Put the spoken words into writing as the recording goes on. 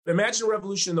Imagine a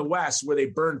revolution in the West where they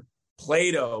burned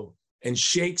Plato and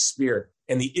Shakespeare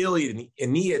and the Iliad and the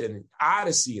Aeneid and the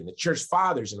Odyssey and the church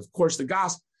fathers and, of course, the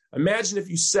gospel. Imagine if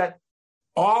you set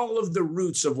all of the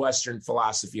roots of Western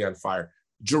philosophy on fire.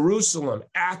 Jerusalem,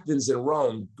 Athens, and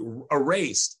Rome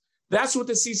erased. That's what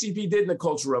the CCP did in the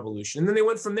Cultural Revolution. And then they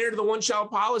went from there to the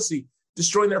one-child policy,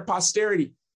 destroying their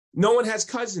posterity. No one has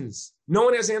cousins. No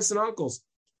one has aunts and uncles.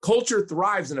 Culture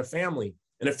thrives in a family.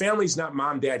 And a family is not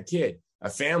mom, dad, kid. A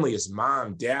family is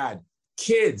mom, dad,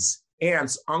 kids,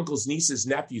 aunts, uncles, nieces,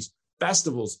 nephews,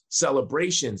 festivals,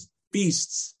 celebrations,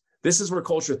 feasts. This is where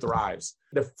culture thrives.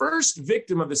 The first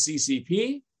victim of the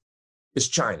CCP is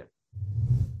China.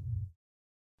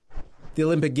 The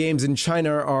Olympic Games in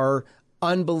China are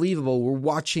unbelievable. We're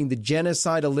watching the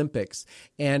Genocide Olympics.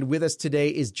 And with us today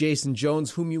is Jason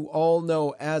Jones, whom you all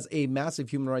know as a massive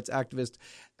human rights activist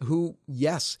who,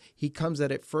 yes, he comes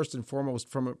at it first and foremost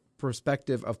from a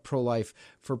perspective of pro-life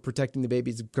for protecting the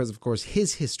babies because, of course,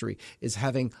 his history is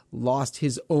having lost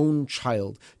his own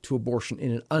child to abortion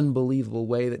in an unbelievable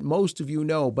way that most of you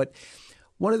know. But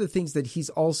one of the things that he's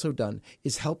also done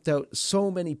is helped out so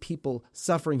many people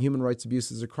suffering human rights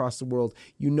abuses across the world.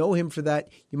 You know him for that.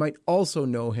 You might also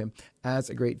know him as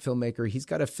a great filmmaker. He's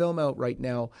got a film out right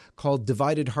now called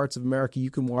Divided Hearts of America. You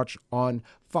can watch on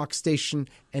Fox Station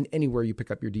and anywhere you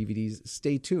pick up your DVDs.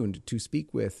 Stay tuned to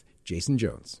speak with Jason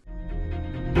Jones.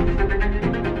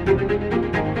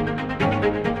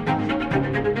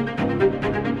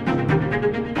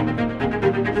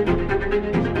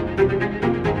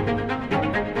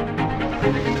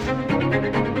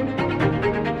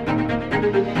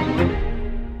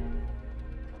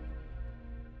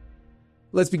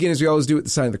 Let's begin as we always do at the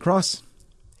sign of the cross.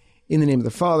 In the name of the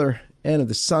Father, and of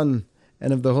the Son,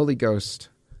 and of the Holy Ghost.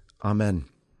 Amen.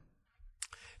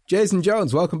 Jason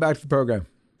Jones, welcome back to the program.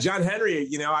 John Henry,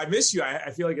 I miss you.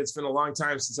 I feel like it's been a long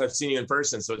time since I've seen you in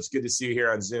person, so it's good to see you here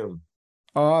on Zoom.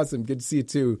 Awesome. Good to see you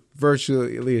too,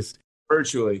 virtually at least.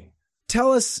 Virtually.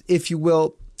 Tell us, if you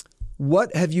will,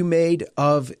 what have you made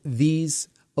of these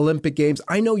Olympic Games?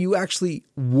 I know you actually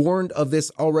warned of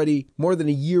this already more than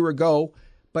a year ago,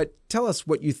 but tell us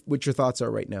what your thoughts are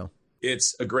right now.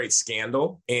 It's a great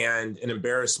scandal and an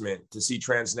embarrassment to see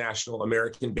transnational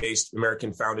American-based,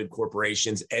 American-founded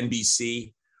corporations,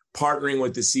 NBC, partnering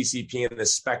with the CCP in the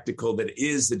spectacle that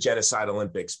is the Genocide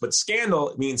Olympics. But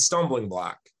scandal means stumbling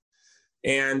block.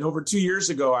 And over 2 years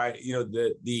ago,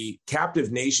 the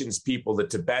captive nations people, the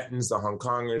Tibetans, the Hong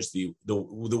Kongers, the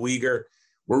Uyghur,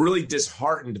 were really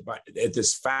disheartened at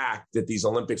this fact that these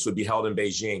Olympics would be held in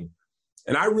Beijing.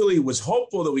 And I really was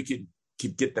hopeful that we could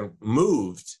get them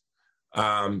moved.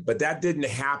 But that didn't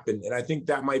happen. And I think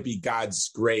that might be God's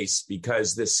grace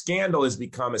because the scandal has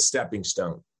become a stepping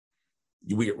stone.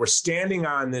 We're standing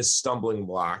on this stumbling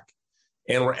block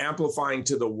and we're amplifying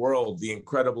to the world the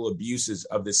incredible abuses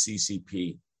of the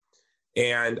CCP.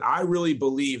 And I really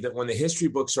believe that when the history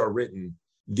books are written,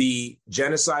 the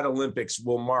Genocide Olympics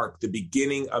will mark the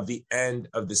beginning of the end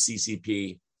of the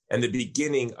CCP and the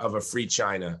beginning of a free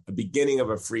China, the beginning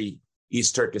of a free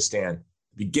East Turkestan,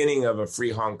 the beginning of a free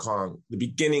Hong Kong, the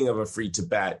beginning of a free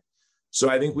Tibet. So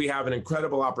I think we have an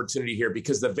incredible opportunity here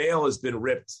because the veil has been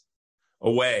ripped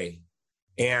away.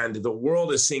 And the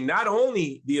world is seeing not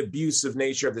only the abusive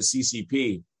nature of the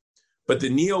CCP, but the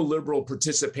neoliberal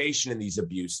participation in these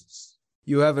abuses.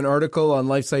 You have an article on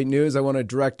LifeSite News I want to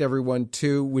direct everyone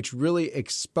to, which really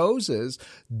exposes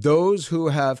those who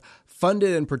have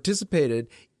funded and participated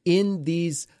in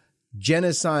these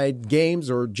genocide games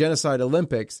or genocide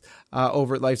Olympics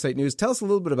over at LifeSite News. Tell us a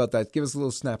little bit about that. Give us a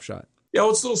little snapshot. Yeah,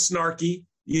 it's a little snarky.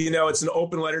 It's an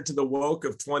open letter to the woke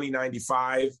of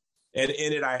 2095. And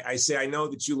in it, I say, I know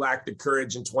that you lack the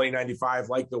courage in 2095,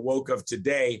 like the woke of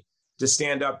today, to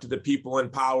stand up to the people in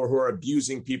power who are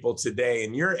abusing people today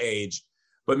in your age.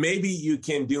 But maybe you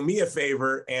can do me a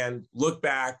favor and look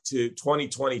back to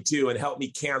 2022 and help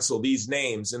me cancel these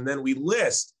names. And then we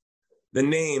list the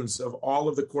names of all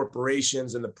of the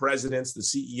corporations and the presidents, the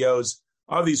CEOs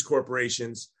of these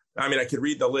corporations. I mean, I could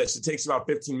read the list. It takes about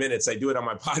 15 minutes. I do it on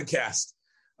my podcast.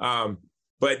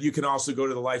 But you can also go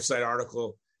to the LifeSite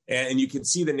article and you can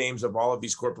see the names of all of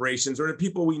these corporations or the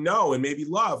people we know and maybe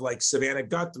love, like Savannah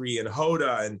Guthrie and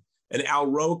Hoda and Al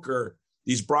Roker,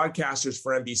 these broadcasters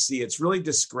for NBC. It's really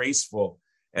disgraceful,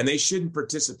 and they shouldn't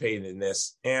participate in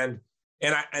this. And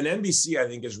NBC, I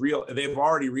think, is real. They've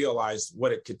already realized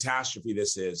what a catastrophe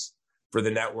this is for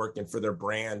the network and for their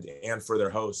brand and for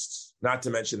their hosts, not to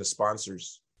mention the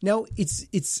sponsors. Now,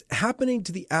 it's happening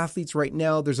to the athletes right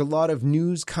now. There's a lot of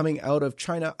news coming out of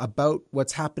China about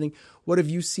what's happening. What have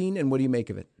you seen, and what do you make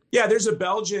of it? Yeah, there's a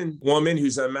Belgian woman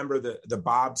who's a member of the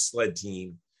bobsled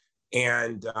team,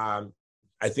 And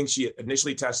I think she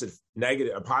initially tested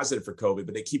positive for COVID,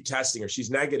 but they keep testing her. She's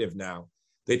negative now.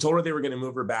 They told her they were going to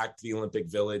move her back to the Olympic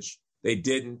Village. They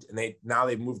didn't. And now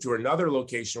they've moved to another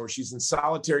location where she's in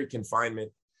solitary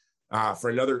confinement for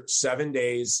another 7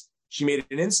 days. She made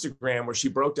an Instagram where she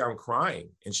broke down crying,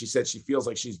 and she said she feels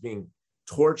like she's being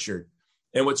tortured.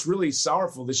 And what's really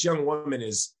sorrowful, this young woman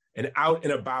is an out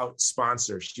and about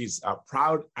sponsor. She's a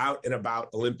proud out and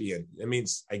about Olympian. It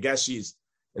means, I guess she's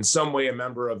in some way a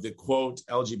member of the quote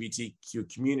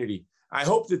LGBTQ community. I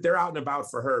hope that they're out and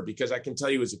about for her, because I can tell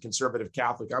you as a conservative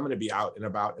Catholic, I'm going to be out and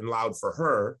about and loud for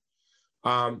her.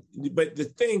 But to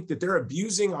think that they're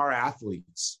abusing our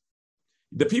athletes,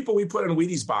 the people we put in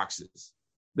Wheaties boxes,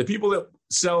 the people that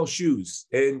sell shoes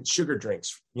and sugar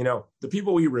drinks, the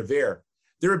people we revere,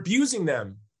 they're abusing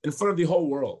them in front of the whole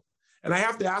world. And I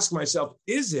have to ask myself,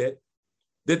 is it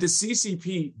that the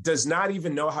CCP does not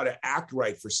even know how to act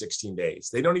right for 16 days?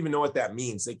 They don't even know what that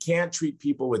means. They can't treat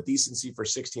people with decency for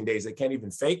 16 days. They can't even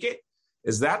fake it.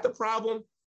 Is that the problem?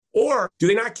 Or do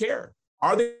they not care?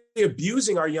 Are they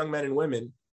abusing our young men and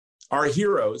women, our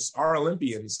heroes, our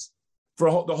Olympians,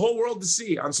 for the whole world to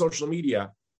see on social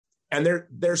media? And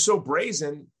they're so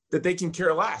brazen that they can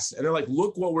care less. And they're like,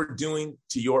 look what we're doing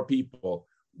to your people.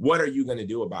 What are you going to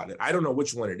do about it? I don't know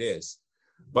which one it is.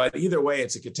 But either way,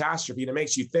 it's a catastrophe. And it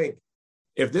makes you think,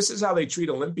 if this is how they treat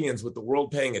Olympians with the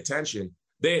world paying attention,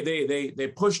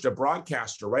 they pushed a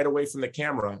broadcaster right away from the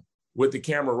camera with the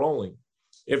camera rolling.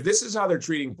 If this is how they're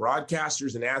treating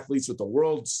broadcasters and athletes with the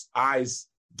world's eyes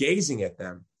gazing at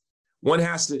them, one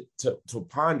has to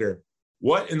ponder,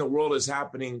 what in the world is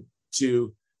happening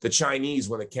to the Chinese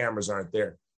when the cameras aren't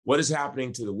there? What is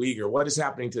happening to the Uyghur? What is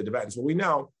happening to the Tibetans? Well, we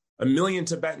know 1 million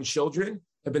Tibetan children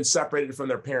have been separated from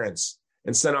their parents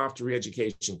and sent off to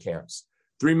re-education camps.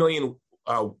 3 million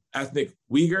ethnic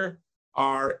Uyghur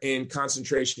are in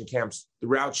concentration camps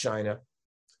throughout China.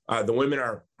 The women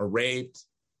are raped.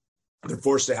 They're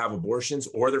forced to have abortions,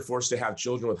 or they're forced to have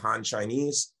children with Han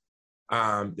Chinese.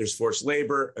 There's forced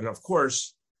labor. And of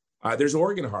course, there's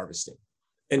organ harvesting.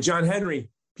 And John Henry,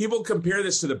 people compare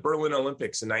this to the Berlin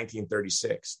Olympics in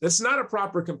 1936. That's not a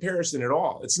proper comparison at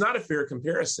all. It's not a fair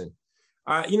comparison.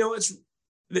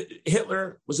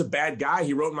 Hitler was a bad guy.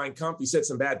 He wrote Mein Kampf. He said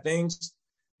some bad things.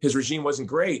 His regime wasn't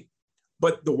great.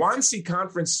 But the Wannsee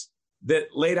Conference that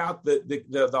laid out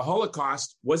the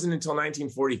Holocaust wasn't until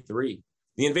 1943.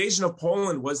 The invasion of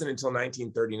Poland wasn't until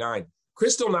 1939.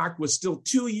 Kristallnacht was still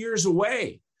 2 years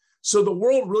away. So the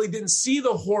world really didn't see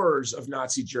the horrors of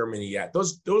Nazi Germany yet.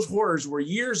 Those horrors were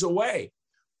years away.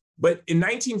 But in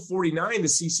 1949, the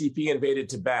CCP invaded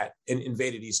Tibet and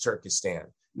invaded East Turkestan.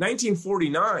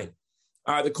 1949,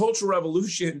 the Cultural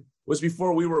Revolution was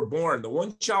before we were born. The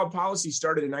one-child policy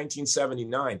started in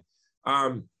 1979.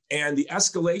 And the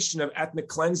escalation of ethnic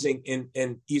cleansing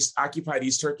in occupied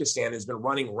East Turkestan has been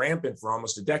running rampant for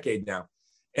almost a decade now.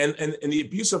 And the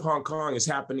abuse of Hong Kong is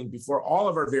happening before all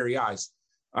of our very eyes.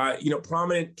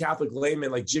 Prominent Catholic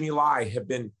laymen like Jimmy Lai have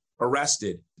been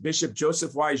arrested. Bishop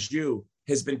Joseph Y. Zhu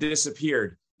has been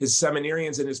disappeared. His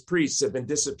seminarians and his priests have been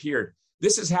disappeared.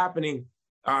 This is happening.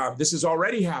 This has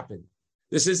already happened.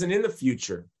 This isn't in the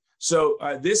future. So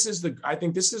I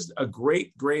think this is a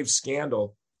great, grave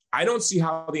scandal. I don't see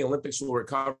how the Olympics will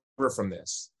recover from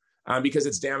this because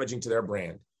it's damaging to their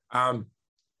brand.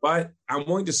 But I'm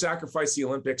willing to sacrifice the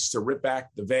Olympics to rip back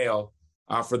the veil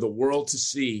for the world to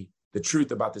see the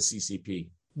truth about the CCP.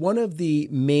 One of the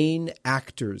main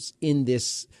actors in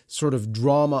this sort of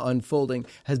drama unfolding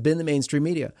has been the mainstream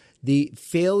media. The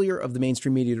failure of the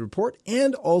mainstream media to report,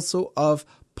 and also of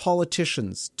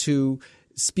politicians to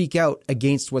speak out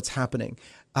against what's happening.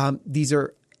 These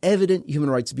are evident human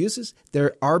rights abuses. They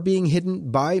are being hidden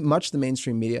by much of the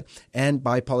mainstream media and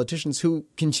by politicians who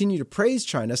continue to praise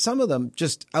China, some of them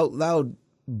just out loud,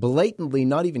 blatantly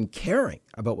not even caring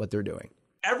about what they're doing.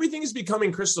 Everything is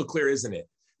becoming crystal clear, isn't it?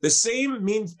 The same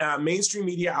mainstream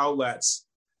media outlets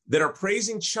that are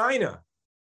praising China,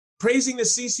 praising the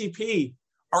CCP,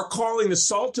 are calling the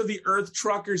salt of the earth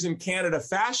truckers in Canada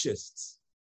fascists.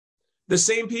 The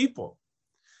same people.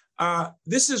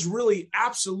 This is really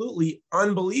absolutely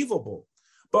unbelievable.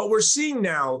 But we're seeing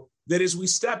now that as we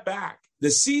step back, the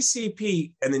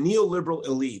CCP and the neoliberal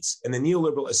elites and the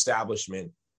neoliberal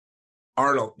establishment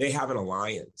they have an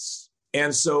alliance.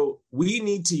 And so we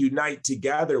need to unite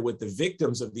together with the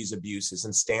victims of these abuses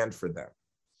and stand for them.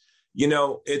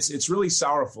 It's really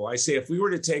sorrowful. I say, if we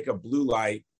were to take a blue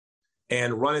light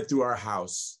and run it through our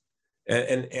house,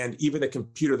 and even the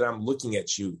computer that I'm looking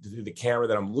at you, through the camera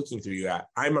that I'm looking through you at,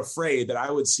 I'm afraid that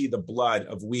I would see the blood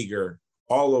of Uyghur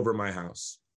all over my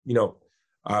house.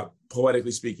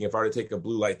 Poetically speaking, if I were to take a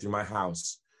blue light through my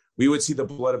house, We would see the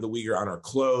blood of the Uyghur on our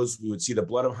clothes. We would see the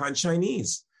blood of Han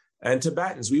Chinese and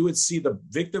Tibetans. We would see the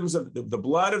victims of the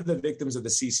blood of the victims of the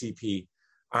CCP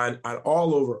on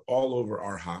all over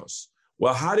our house.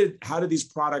 Well, how did these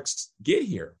products get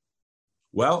here?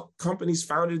 Well, companies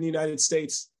founded in the United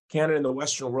States, Canada, and the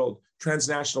Western world,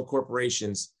 transnational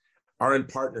corporations are in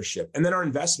partnership. And then our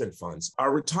investment funds,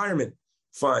 our retirement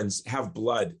funds have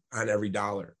blood on every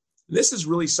dollar. This is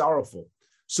really sorrowful.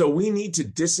 So we need to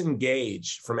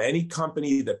disengage from any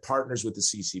company that partners with the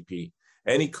CCP,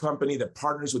 any company that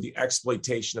partners with the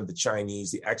exploitation of the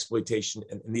Chinese, the exploitation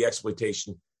and the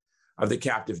exploitation of the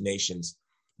captive nations.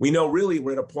 We know really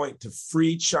we're at a point to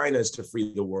free China is to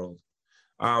free the world.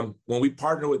 When we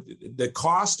partner with the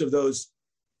cost of those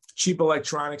cheap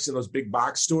electronics in those big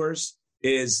box stores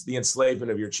is the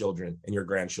enslavement of your children and your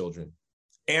grandchildren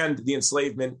and the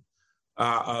enslavement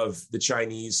of the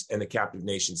Chinese and the captive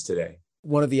nations today.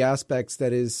 One of the aspects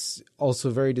that is also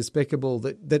very despicable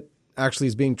that actually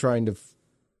is being trying to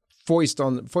foisted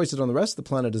on the rest of the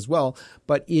planet as well,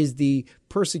 but is the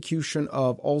persecution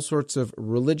of all sorts of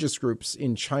religious groups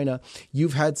in China.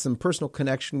 You've had some personal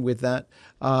connection with that.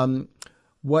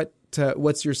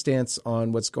 What's your stance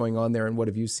on what's going on there, and what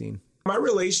have you seen? My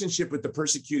relationship with the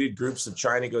persecuted groups of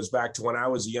China goes back to when I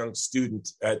was a young student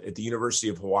at the University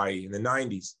of Hawaii in the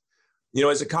 90s. You know,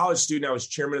 as a college student, I was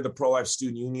chairman of the Pro-Life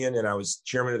Student Union, and I was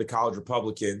chairman of the College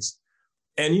Republicans.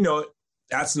 And, you know,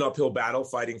 that's an uphill battle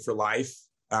fighting for life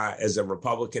as a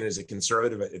Republican, as a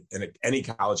conservative in any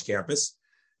college campus.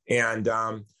 And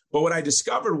but what I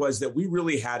discovered was that we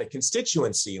really had a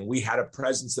constituency and we had a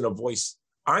presence and a voice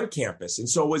on campus. And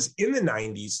so it was in the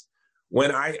 90s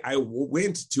when I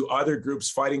went to other groups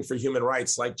fighting for human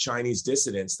rights, like Chinese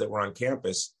dissidents that were on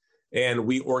campus. And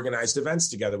we organized events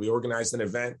together. We organized an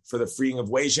event for the freeing of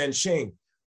Wei Zhenxing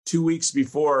 2 weeks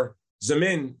before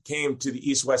Zemin came to the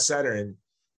East-West Center. And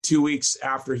 2 weeks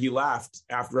after he left,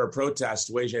 after our protest,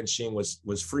 Wei Zhenxing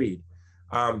was freed.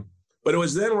 But it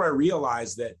was then where I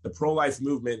realized that the pro-life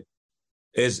movement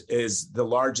is the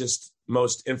largest,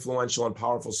 most influential and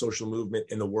powerful social movement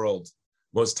in the world,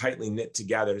 most tightly knit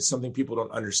together. It's something people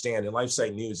don't understand. And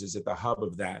LifeSite News is at the hub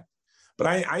of that. But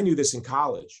I knew this in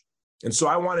college. And so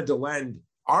I wanted to lend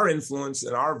our influence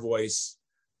and our voice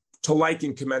to like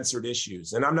and commensurate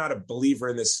issues. And I'm not a believer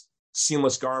in this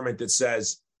seamless garment that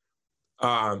says,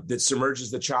 that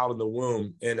submerges the child in the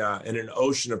womb in an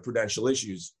ocean of prudential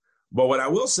issues. But what I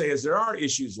will say is there are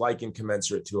issues like and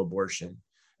commensurate to abortion.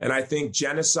 And I think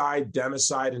genocide,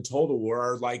 democide, and total war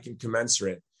are like and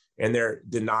commensurate in their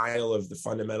denial of the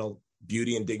fundamental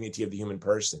beauty and dignity of the human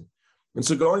person. And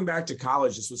so going back to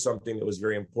college, this was something that was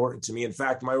very important to me. In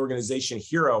fact, my organization,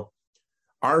 Hero,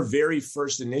 our very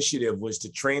first initiative was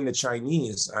to train the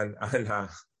Chinese on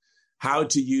how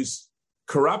to use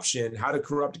corruption, how to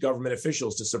corrupt government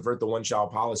officials to subvert the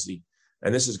one-child policy.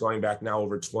 And this is going back now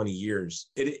over 20 years.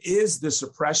 It is the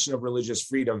suppression of religious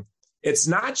freedom. It's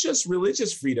not just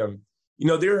religious freedom. You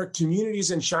know, there are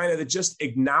communities in China that just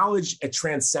acknowledge a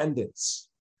transcendence.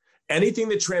 Anything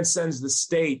that transcends the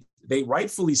state, they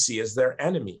rightfully see as their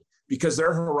enemy because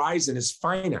their horizon is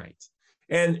finite.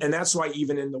 And that's why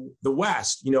even in the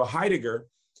West, you know, Heidegger,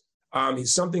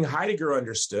 something Heidegger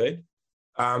understood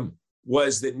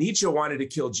was that Nietzsche wanted to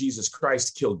kill Jesus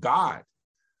Christ, kill God.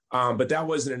 But that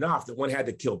wasn't enough, that one had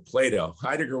to kill Plato.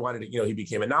 Heidegger wanted to, you know, he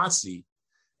became a Nazi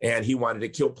and he wanted to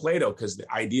kill Plato because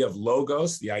the idea of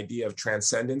logos, the idea of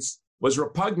transcendence was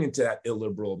repugnant to that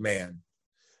illiberal man.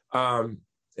 And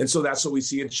so that's what we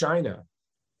see in China.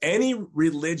 Any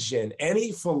religion,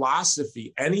 any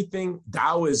philosophy, anything,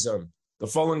 Taoism, the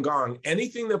Falun Gong,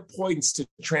 anything that points to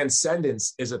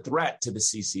transcendence is a threat to the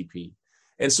CCP.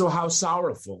 And so how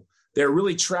sorrowful. They're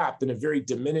really trapped in a very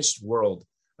diminished world,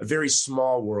 a very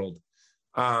small world.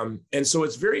 And so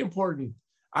it's very important.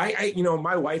 You know,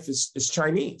 my wife is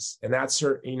Chinese, and that's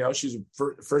her, you know, she's a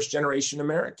first generation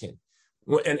American.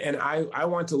 And I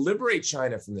want to liberate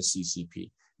China from the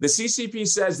CCP. The CCP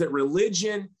says that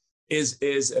religion is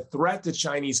a threat to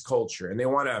Chinese culture, and they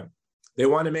want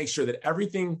to make sure that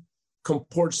everything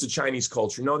comports to Chinese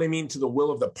culture. No, they mean to the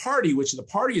will of the party, which the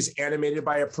party is animated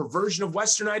by a perversion of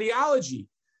Western ideology.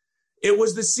 It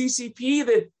was the CCP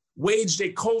that waged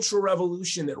a cultural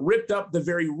revolution that ripped up the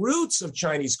very roots of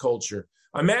Chinese culture.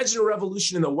 Imagine a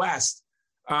revolution in the West.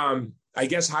 I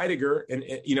guess Heidegger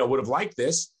would have liked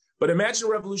this, but imagine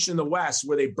a revolution in the West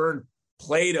where they burned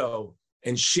Plato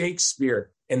and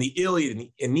Shakespeare and the Iliad and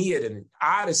the Aeneid and the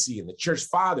Odyssey and the Church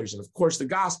Fathers and, of course, the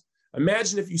Gospel.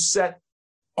 Imagine if you set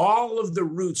all of the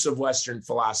roots of Western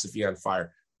philosophy on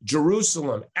fire.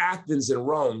 Jerusalem, Athens, and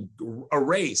Rome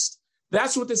erased.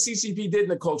 That's what the CCP did in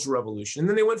the Cultural Revolution. And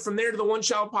then they went from there to the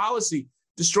one-child policy,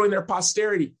 destroying their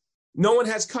posterity. No one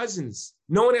has cousins.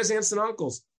 No one has aunts and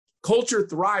uncles. Culture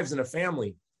thrives in a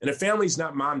family, and a family is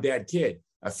not mom, dad, kid.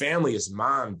 A family is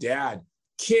mom, dad,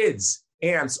 kids,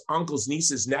 aunts, uncles,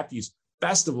 nieces, nephews,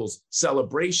 festivals,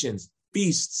 celebrations,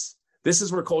 feasts. This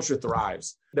is where culture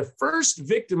thrives. The first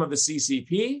victim of the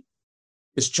CCP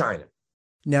is China.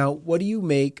 Now, what do you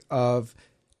make of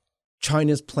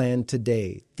China's plan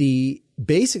today?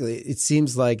 Basically, it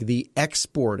seems like the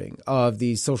exporting of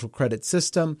the social credit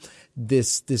system,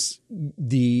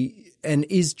 and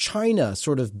is China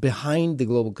sort of behind the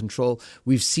global control?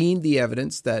 We've seen the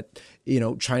evidence that,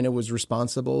 China was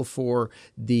responsible for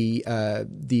the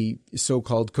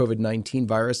so-called COVID-19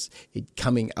 virus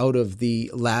coming out of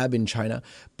the lab in China.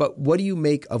 But what do you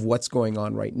make of what's going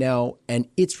on right now and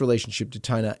its relationship to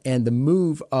China and the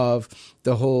move of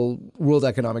the whole World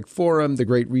Economic Forum, the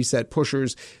Great Reset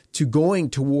pushers, to going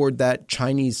toward that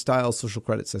Chinese-style social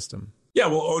credit system? Yeah,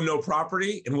 we'll own no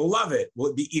property and we'll love it.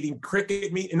 We'll be eating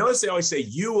cricket meat. And notice they always say,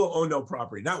 you will own no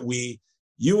property, not we.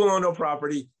 You will own no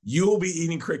property. You will be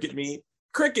eating cricket meat.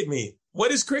 Cricket meat.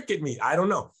 What is cricket meat? I don't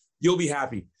know. You'll be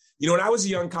happy. When I was a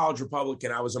young college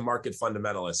Republican, I was a market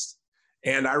fundamentalist.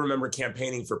 And I remember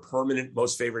campaigning for permanent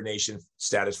most favored nation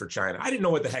status for China. I didn't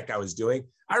know what the heck I was doing.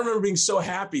 I remember being so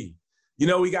happy.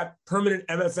 We got permanent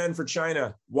MFN for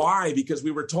China. Why? Because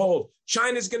we were told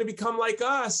China's going to become like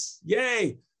us.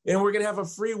 Yay. And we're going to have a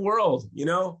free world,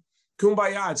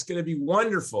 Kumbaya. It's going to be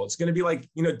wonderful. It's going to be like,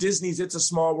 Disney's It's a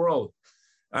Small World.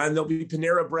 And there'll be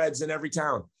Panera Breads in every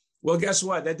town. Well, guess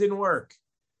what? That didn't work.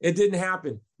 It didn't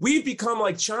happen. We've become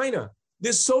like China.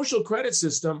 This social credit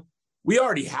system, we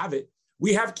already have it.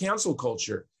 We have cancel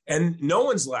culture and no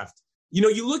one's left.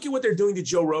 You look at what they're doing to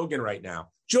Joe Rogan right now.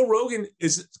 Joe Rogan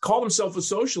called himself a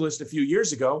socialist a few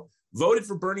years ago, voted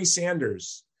for Bernie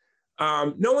Sanders.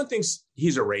 No one thinks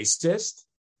he's a racist.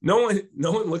 No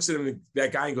one looks at him,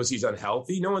 that guy, and goes, he's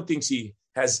unhealthy. No one thinks he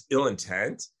has ill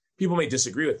intent. People may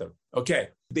disagree with him. Okay.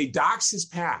 They dox his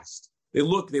past. They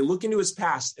look into his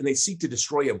past and they seek to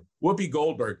destroy him. Whoopi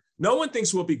Goldberg. No one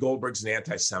thinks Whoopi Goldberg's an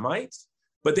anti-Semite,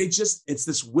 but it's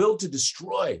this will to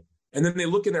destroy. And then they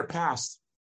look in their past.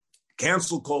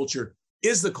 Cancel culture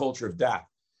is the culture of death.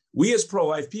 We as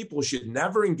pro-life people should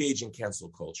never engage in cancel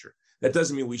culture. That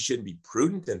doesn't mean we shouldn't be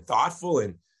prudent and thoughtful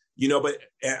and,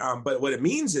 but what it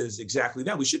means is exactly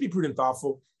that. We should be prudent and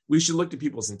thoughtful. We should look to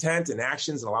people's intent and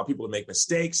actions and allow people to make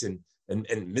mistakes and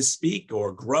misspeak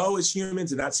or grow as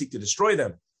humans and not seek to destroy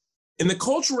them. In the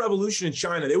Cultural Revolution in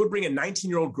China, they would bring a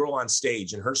 19-year-old girl on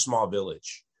stage in her small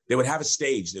village. They would have a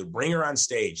stage. They would bring her on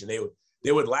stage and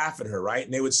they would laugh at her, right?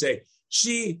 And they would say,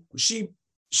 she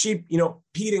peed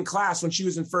in class when she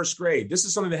was in first grade. This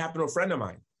is something that happened to a friend of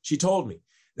mine. She told me.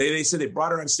 They said they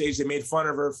brought her on stage. They made fun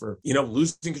of her for,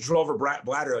 losing control of her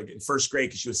bladder like in first grade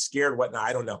because she was scared, whatnot.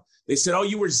 I don't know. They said, oh,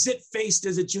 you were zit-faced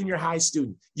as a junior high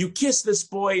student. You kissed this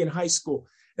boy in high school.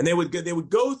 And they would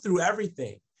go through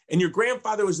everything. And your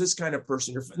grandfather was this kind of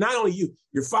person. Not only you,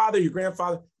 your father, your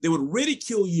grandfather, they would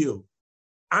ridicule you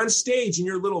on stage in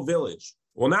your little village.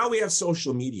 Well, now we have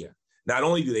social media. Not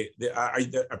only do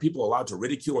are people allowed to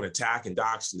ridicule and attack and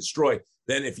dox and destroy,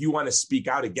 then if you want to speak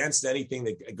out against anything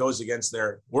that goes against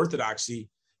their orthodoxy,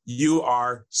 you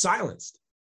are silenced.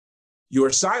 You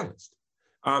are silenced.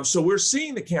 So we're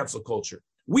seeing the cancel culture.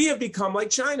 We have become like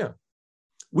China.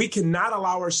 We cannot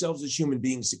allow ourselves as human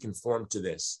beings to conform to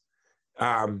this.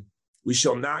 We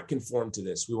shall not conform to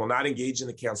this. We will not engage in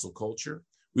the cancel culture.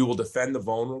 We will defend the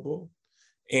vulnerable.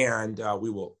 And we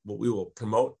will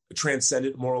promote a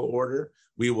transcendent moral order.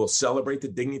 We will celebrate the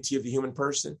dignity of the human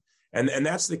person. And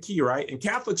that's the key, right? In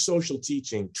Catholic social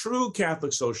teaching, true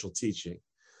Catholic social teaching,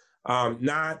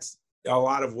 not a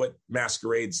lot of what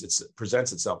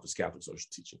presents itself as Catholic social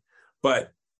teaching,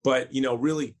 but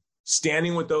really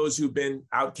standing with those who've been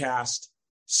outcast,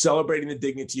 celebrating the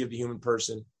dignity of the human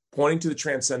person, pointing to the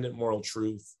transcendent moral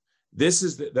truth. This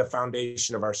is the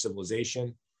foundation of our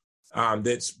civilization.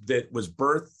 That was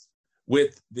birthed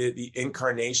with the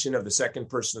incarnation of the second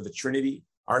person of the Trinity.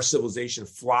 Our civilization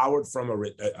flowered from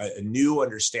a new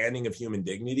understanding of human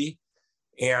dignity.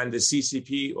 And the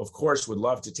CCP, of course, would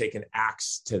love to take an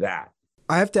axe to that.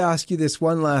 I have to ask you this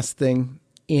one last thing,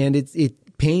 and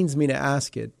it pains me to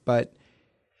ask it, but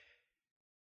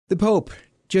the Pope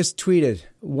just tweeted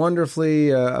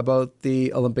wonderfully about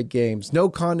the Olympic Games. No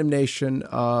condemnation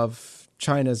of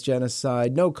China's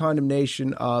genocide, no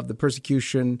condemnation of the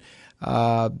persecution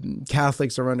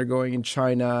Catholics are undergoing in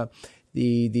China,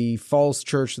 the false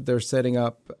church that they're setting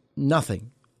up,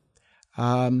 nothing.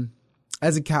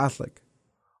 As a Catholic,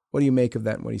 what do you make of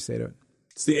that and what do you say to it?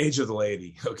 It's the age of the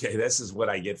laity. Okay, this is what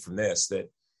I get from this, that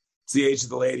it's the age of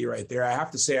the laity right there. I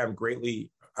have to say I'm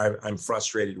I'm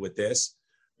frustrated with this.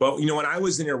 But, when I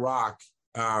was in Iraq,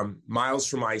 miles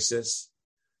from ISIS,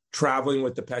 traveling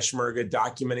with the Peshmerga,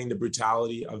 documenting the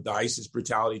brutality of the ISIS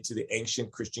brutality to the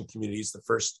ancient Christian communities, the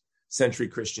first century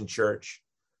Christian church.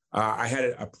 I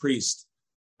had a priest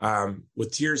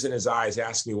with tears in his eyes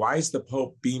ask me, why is the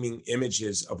Pope beaming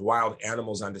images of wild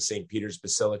animals onto St. Peter's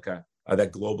Basilica,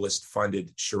 that globalist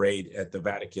funded charade at the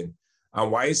Vatican?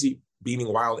 Why is he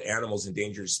beaming wild animals,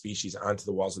 endangered species onto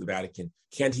the walls of the Vatican?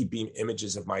 Can't he beam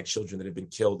images of my children that have been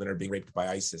killed and are being raped by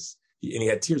ISIS? And he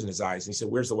had tears in his eyes. And he said,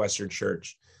 where's the Western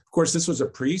Church? Of course, this was a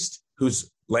priest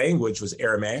whose language was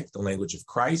Aramaic, the language of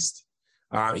Christ.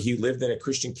 He lived in a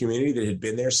Christian community that had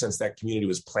been there since that community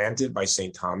was planted by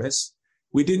St. Thomas.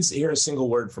 We didn't hear a single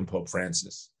word from Pope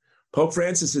Francis. Pope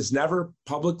Francis has never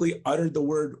publicly uttered the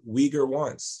word Uyghur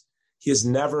once. He has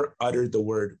never uttered the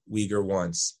word Uyghur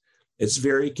once. It's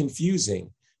very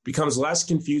confusing. Becomes less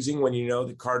confusing when you know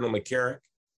that Cardinal McCarrick,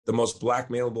 the most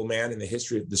blackmailable man in the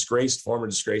history of former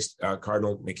disgraced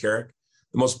Cardinal McCarrick,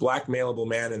 the most blackmailable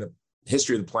man in the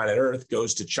history of the planet Earth,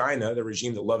 goes to China, the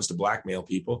regime that loves to blackmail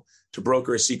people, to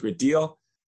broker a secret deal.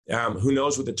 Who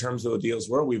knows what the terms of the deals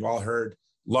were? We've all heard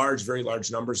very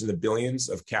large numbers in the billions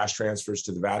of cash transfers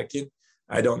to the Vatican.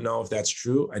 I don't know if that's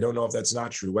true. I don't know if that's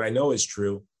not true. What I know is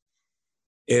true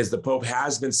is the Pope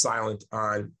has been silent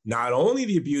on not only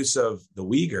the abuse of the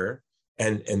Uyghur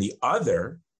and the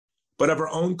other, but of our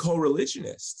own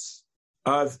co-religionists,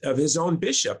 of his own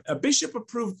bishop. A bishop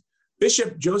approved,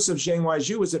 Bishop Joseph Zheng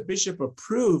Waiju was a bishop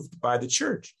approved by the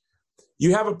church.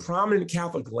 You have a prominent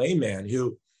Catholic layman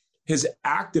who his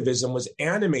activism was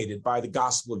animated by the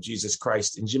gospel of Jesus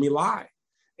Christ and Jimmy Lai,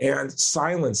 and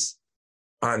silence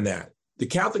on that. The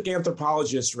Catholic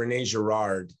anthropologist Rene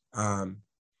Girard,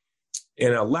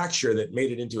 in a lecture that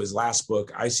made it into his last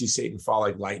book, I See Satan Fall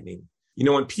Like Lightning.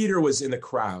 When Peter was in the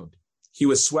crowd, he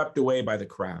was swept away by the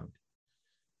crowd.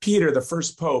 Peter, the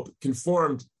first pope,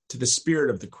 conformed to the spirit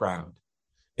of the crowd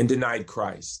and denied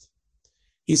Christ.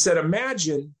 He said, he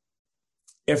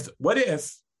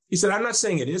said, I'm not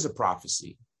saying it is a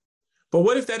prophecy, but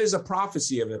what if that is a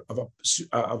prophecy of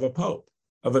a pope,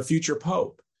 of a future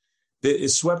pope that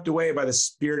is swept away by the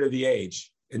spirit of the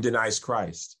age and denies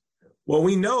Christ? Well,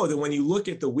 we know that when you look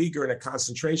at the Uyghur in a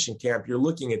concentration camp, you're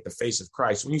looking at the face of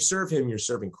Christ. When you serve him, you're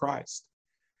serving Christ.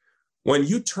 When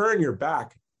you turn your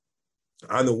back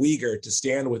on the Uyghur to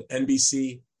stand with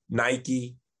NBC,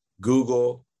 Nike,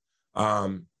 Google,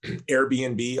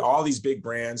 Airbnb, all these big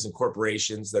brands and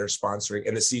corporations that are sponsoring,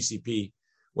 and the CCP,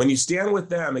 when you stand with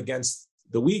them against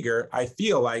the Uyghur, I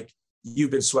feel like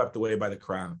you've been swept away by the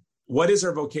crowd. What is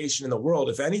our vocation in the world?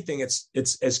 If anything, it's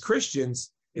as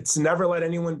Christians, it's to never let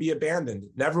anyone be abandoned,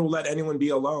 never let anyone be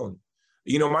alone.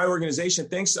 My organization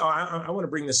thinks, I want to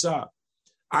bring this up.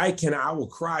 I will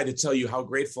cry to tell you how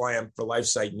grateful I am for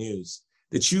LifeSite News,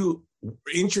 that you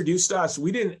introduced us.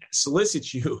 We didn't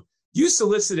solicit you. You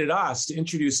solicited us to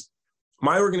introduce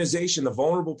my organization, the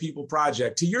Vulnerable People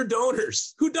Project, to your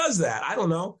donors. Who does that? I don't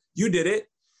know. You did it.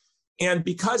 And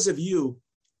because of you,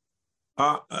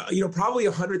 probably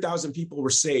 100,000 people were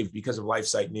saved because of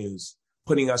LifeSite News,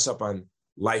 putting us up on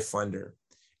Life Funder.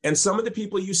 And some of the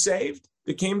people you saved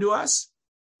that came to us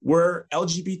were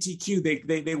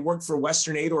LGBTQ. They worked for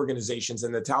Western aid organizations,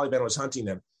 and the Taliban was hunting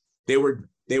them. They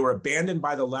were abandoned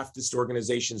by the leftist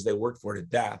organizations they worked for to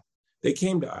death. They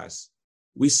came to us.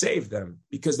 We saved them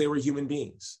because they were human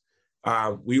beings.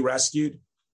 We rescued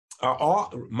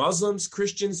all Muslims,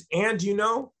 Christians, and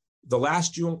the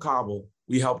last Jew in Kabul,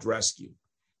 we helped rescue.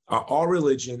 All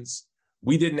religions.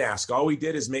 We didn't ask. All we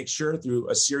did is make sure through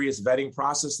a serious vetting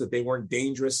process that they weren't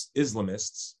dangerous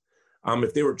Islamists.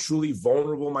 If they were truly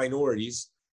vulnerable minorities,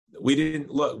 we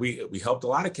didn't look. We helped a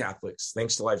lot of Catholics,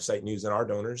 thanks to LifeSite News and our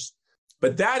donors.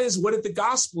 But that is what the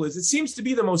gospel is. It seems to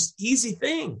be the most easy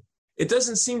thing. It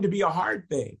doesn't seem to be a hard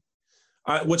thing.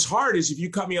 What's hard is if you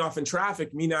cut me off in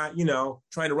traffic, me not,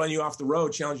 trying to run you off the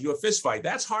road, challenge you to a fist fight.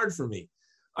 That's hard for me.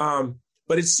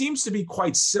 But it seems to be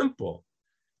quite simple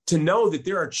to know that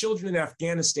there are children in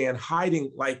Afghanistan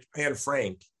hiding like Anne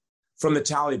Frank from the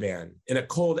Taliban in a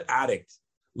cold attic,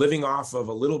 living off of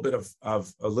a little bit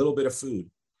of food.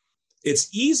 It's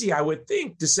easy, I would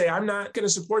think, to say I'm not going to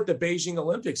support the Beijing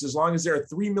Olympics as long as there are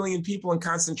 3 million people in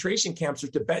concentration camps or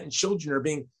Tibetan children are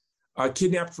being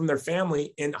kidnapped from their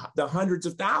family in the hundreds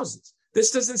of thousands.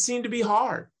 This doesn't seem to be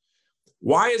hard.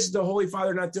 Why is the Holy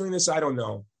Father not doing this? I don't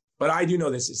know. But I do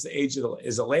know this. It's the age of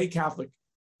is a lay Catholic,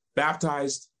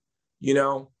 baptized,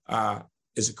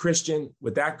 is a Christian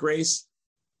with that grace.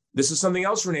 This is something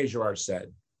else Rene Girard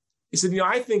said. He said,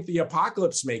 I think the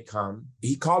apocalypse may come.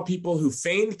 He called people who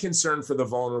feigned concern for the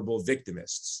vulnerable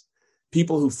victimists.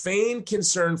 people who feign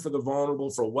concern for the vulnerable,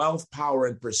 for wealth, power,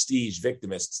 and prestige,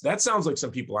 victimists. That sounds like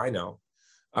some people I know,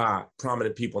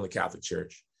 prominent people in the Catholic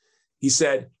Church. He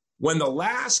said, when the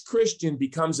last Christian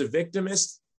becomes a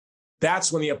victimist,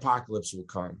 that's when the apocalypse will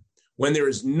come. When there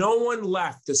is no one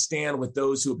left to stand with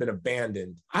those who have been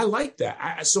abandoned. I like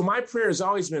that. So my prayer has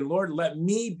always been, Lord, let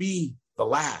me be the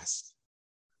last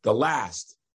to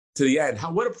the end.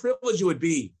 What a privilege it would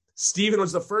be. Stephen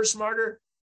was the first martyr.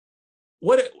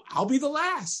 I'll be the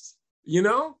last,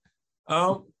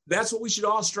 that's what we should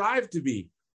all strive to be.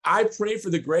 I pray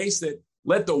for the grace that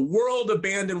let the world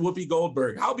abandon Whoopi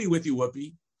Goldberg. I'll be with you,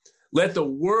 Whoopi. Let the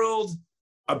world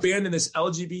abandon this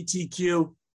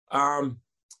LGBTQ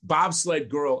bobsled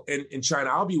girl in China.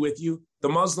 I'll be with you. The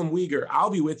Muslim Uyghur. I'll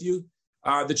be with you.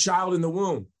 The child in the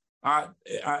womb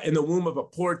of a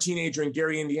poor teenager in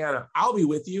Gary, Indiana. I'll be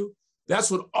with you. That's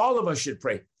what all of us should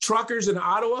pray. Truckers in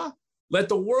Ottawa, let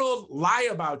the world lie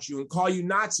about you and call you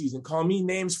Nazis and call me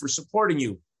names for supporting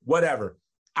you, whatever.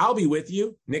 I'll be with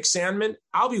you. Nick Sandman,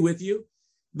 I'll be with you.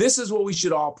 This is what we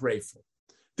should all pray for.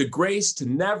 The grace to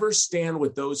never stand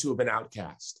with those who have been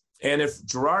outcast. And if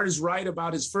Gerard is right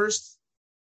about his first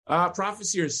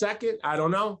prophecy or second, I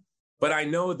don't know. But I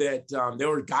know that there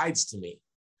were guides to me.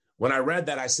 When I read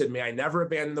that, I said, may I never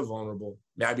abandon the vulnerable.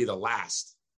 May I be the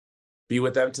last. Be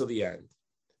with them till the end.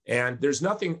 And there's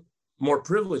nothing more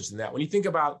privileged than that. When you think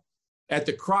about at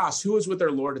the cross, who was with our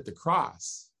Lord at the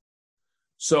cross?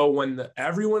 So when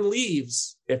everyone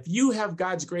leaves, if you have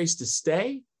God's grace to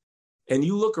stay and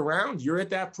you look around, you're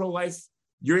at that pro-life,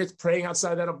 you're praying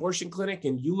outside that abortion clinic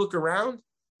and you look around,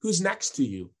 who's next to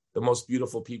you? The most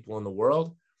beautiful people in the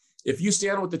world. If you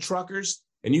stand with the truckers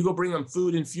and you go bring them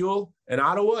food and fuel in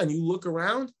Ottawa and you look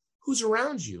around, who's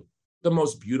around you? The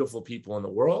most beautiful people in the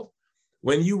world.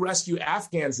 When you rescue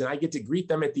Afghans and I get to greet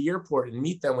them at the airport and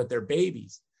meet them with their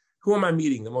babies, who am I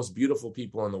meeting? The most beautiful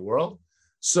people in the world.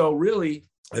 So really,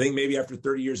 I think maybe after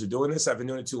 30 years of doing this, I've been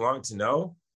doing it too long to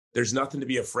know there's nothing to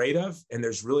be afraid of. And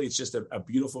it's just a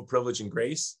beautiful privilege and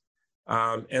grace.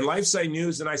 And LifeSite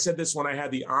News, and I said this when I had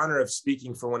the honor of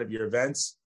speaking for one of your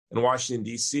events in Washington,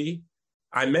 D.C.,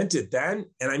 I meant it then,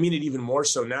 and I mean it even more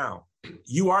so now.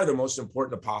 You are the most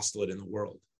important apostolate in the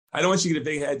world. I don't want you to get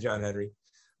a big head, John Henry,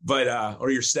 but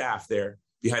or your staff there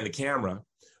behind the camera.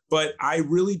 But I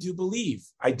really do believe.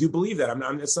 I do believe that.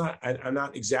 I'm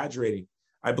not exaggerating.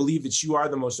 I believe that you are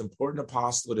the most important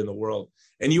apostolate in the world.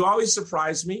 And you always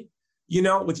surprise me,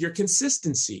 with your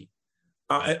consistency,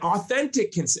 an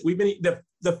authentic consistency.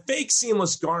 The fake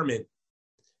seamless garment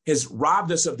has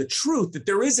robbed us of the truth that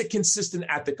there is a consistent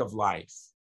ethic of life.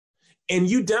 And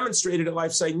you demonstrated at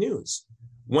LifeSite News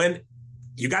when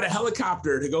you got a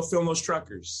helicopter to go film those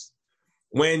truckers.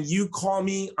 When you call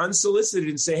me unsolicited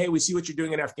and say, hey, we see what you're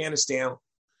doing in Afghanistan.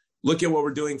 Look at what we're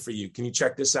doing for you. Can you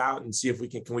check this out and see if we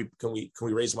can we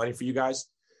raise money for you guys?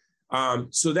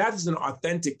 So that is an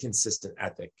authentic, consistent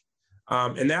ethic.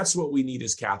 And that's what we need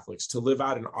as Catholics, to live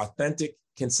out an authentic,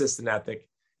 consistent ethic,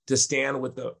 to stand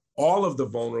with all of the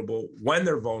vulnerable when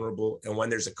they're vulnerable and when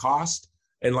there's a cost.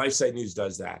 And LifeSite News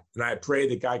does that. And I pray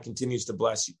that God continues to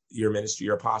bless your ministry,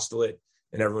 your apostolate,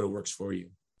 and everyone who works for you.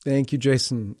 Thank you,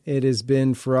 Jason. It has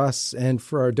been for us and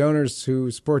for our donors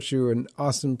who support you an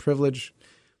awesome privilege.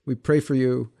 We pray for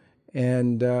you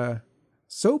and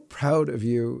so proud of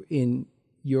you in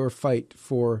your fight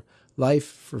for life,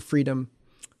 for freedom,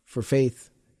 for faith,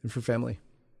 and for family.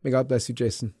 May God bless you,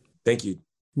 Jason. Thank you.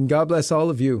 And God bless all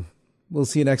of you. We'll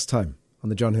see you next time on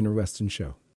The John Henry Weston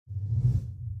Show.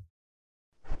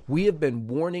 We have been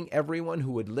warning everyone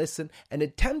who would listen and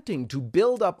attempting to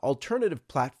build up alternative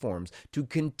platforms to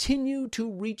continue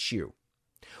to reach you.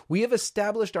 We have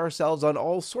established ourselves on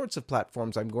all sorts of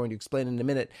platforms I'm going to explain in a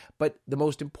minute, but the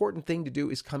most important thing to do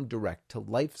is come direct to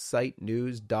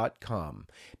lifesitenews.com,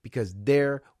 because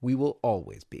there we will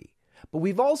always be. But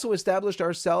we've also established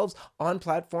ourselves on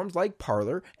platforms like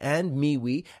Parler and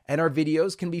MeWe, and our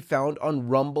videos can be found on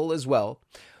Rumble as well.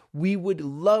 We would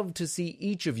love to see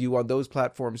each of you on those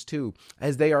platforms too,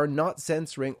 as they are not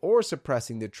censoring or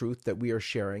suppressing the truth that we are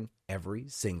sharing every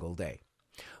single day.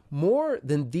 More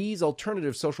than these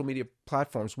alternative social media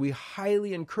platforms, we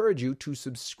highly encourage you to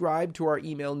subscribe to our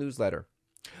email newsletter.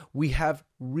 We have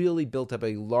really built up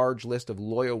a large list of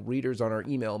loyal readers on our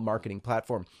email marketing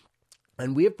platform,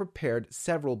 and we have prepared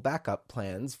several backup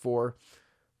plans for,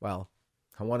 well,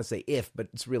 I want to say if, but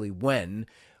it's really when,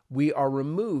 we are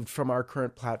removed from our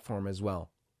current platform as well.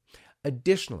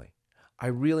 Additionally, I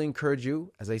really encourage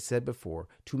you, as I said before,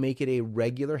 to make it a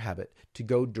regular habit to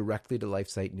go directly to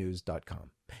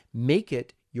lifesitenews.com. Make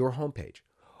it your homepage.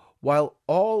 While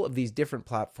all of these different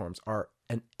platforms are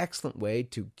An excellent way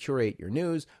to curate your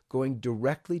news, going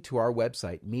directly to our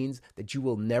website means that you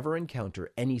will never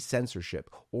encounter any censorship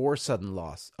or sudden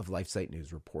loss of LifeSite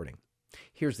News reporting.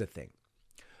 Here's the thing.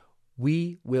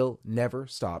 We will never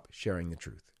stop sharing the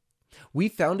truth. We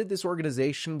founded this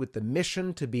organization with the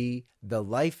mission to be the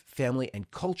life, family,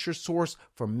 and culture source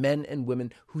for men and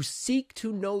women who seek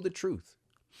to know the truth.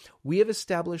 We have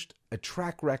established a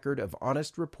track record of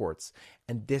honest reports,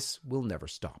 and this will never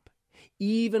stop,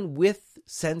 even with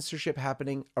censorship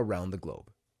happening around the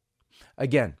globe.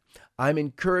 Again, I'm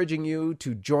encouraging you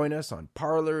to join us on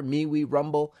Parler, MeWe,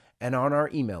 Rumble, and on our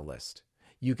email list.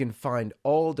 You can find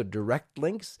all the direct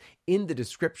links in the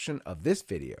description of this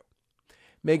video.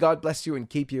 May God bless you and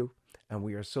keep you, and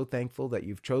we are so thankful that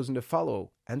you've chosen to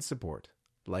follow and support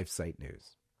LifeSite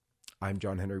News. I'm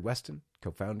John Henry Weston,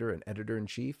 co-founder and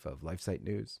editor-in-chief of LifeSite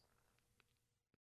News.